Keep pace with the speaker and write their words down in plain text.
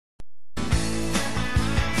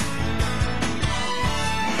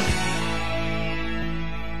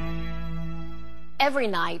Every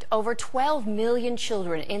night, over 12 million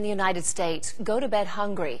children in the United States go to bed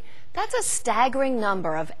hungry. That's a staggering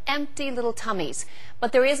number of empty little tummies.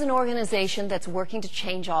 But there is an organization that's working to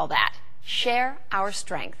change all that. Share Our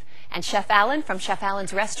Strength. And Chef Alan from Chef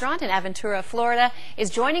Alan's restaurant in Aventura, Florida, is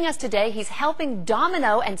joining us today. He's helping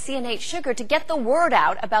Domino and C&H Sugar to get the word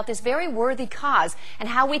out about this very worthy cause and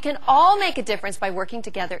how we can all make a difference by working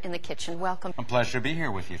together in the kitchen. Welcome. A pleasure to be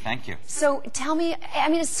here with you. Thank you. So tell me,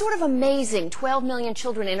 it's sort of amazing, 12 million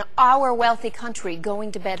children in our wealthy country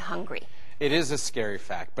going to bed hungry. It is a scary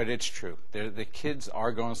fact, but it's true. The kids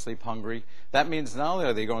are going to sleep hungry. That means not only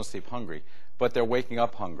are they going to sleep hungry, but they're waking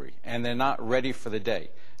up hungry, and they're not ready for the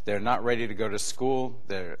day. They're not ready to go to school.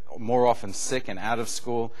 They're more often sick and out of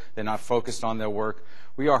school. They're not focused on their work.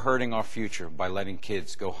 We are hurting our future by letting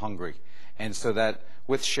kids go hungry. And so that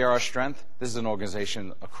with Share Our Strength, this is an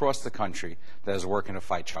organization across the country that is working to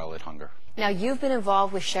fight childhood hunger. Now, you've been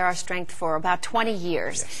involved with Share Our Strength for about 20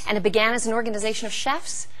 years, yes. And it began as an organization of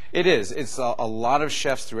chefs? It is. It's a lot of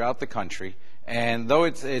chefs throughout the country. And though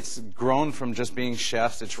it's grown from just being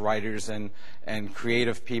chefs, it's writers and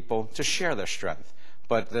creative people to share their strength.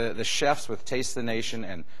 But the chefs with Taste the Nation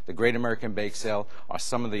and the Great American Bake Sale are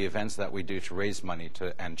some of the events that we do to raise money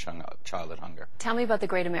to end childhood hunger. Tell me about the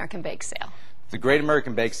Great American Bake Sale. The Great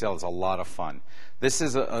American Bake Sale is a lot of fun. This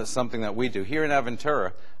is something that we do. Here in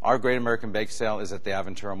Aventura, our Great American Bake Sale is at the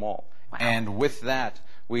Aventura Mall. Wow. And with that,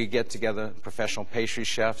 we get together professional pastry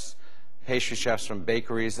chefs from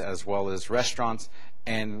bakeries as well as restaurants,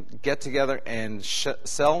 and get together and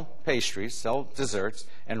sell pastries, sell desserts,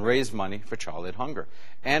 and raise money for childhood hunger.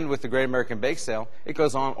 And with the Great American Bake Sale, it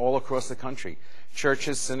goes on all across the country.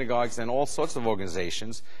 Churches, synagogues, and all sorts of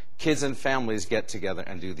organizations, kids and families get together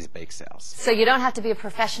and do these bake sales. So you don't have to be a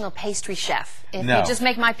professional pastry chef. If No. you just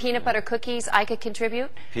make my peanut butter cookies, I could contribute?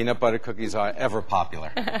 Peanut butter cookies are ever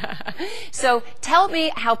popular. So tell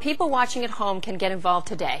me how people watching at home can get involved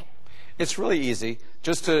today. It's really easy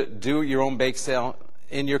just to do your own bake sale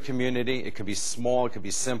in your community. It could be small, it could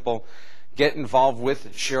be simple. Get involved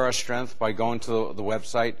with Share Our Strength by going to the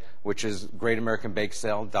website, which is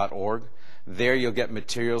greatamericanbakesale.org. There you'll get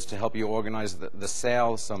materials to help you organize the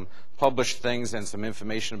sale, some published things and some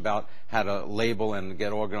information about how to label and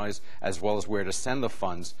get organized, as well as where to send the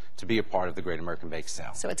funds to be a part of the Great American Bake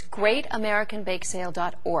Sale. So it's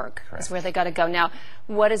greatamericanbakesale.org. Correct. Is where they got to go. Now,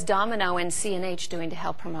 what is Domino and C&H doing to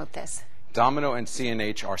help promote this? Domino and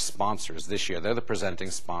C&H are sponsors this year. They're the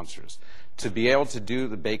presenting sponsors. To be able to do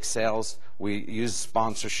the bake sales, we use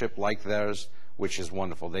sponsorship like theirs, which is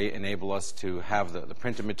wonderful. They enable us to have the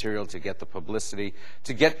printed material, to get the publicity,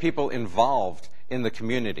 to get people involved in the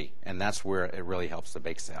community, and that's where it really helps the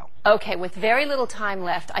bake sale. Okay, with very little time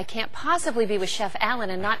left, I can't possibly be with Chef Alan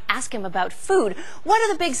and not ask him about food. What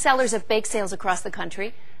are the big sellers of bake sales across the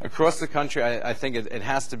country? Across the country, I think it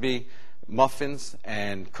has to be muffins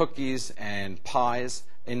and cookies and pies.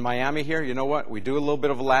 In Miami here, you know what? We do a little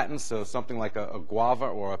bit of Latin, so something like a guava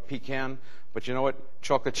or a pecan. But you know what?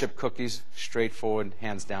 Chocolate chip cookies, straightforward,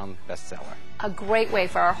 hands down, bestseller. A great way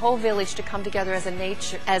for our whole village to come together as a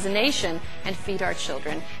nation and feed our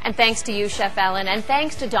children. And thanks to you, Chef Alan, and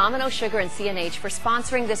thanks to Domino Sugar and C&H for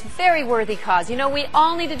sponsoring this very worthy cause. You know, we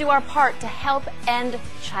all need to do our part to help end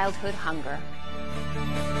childhood hunger.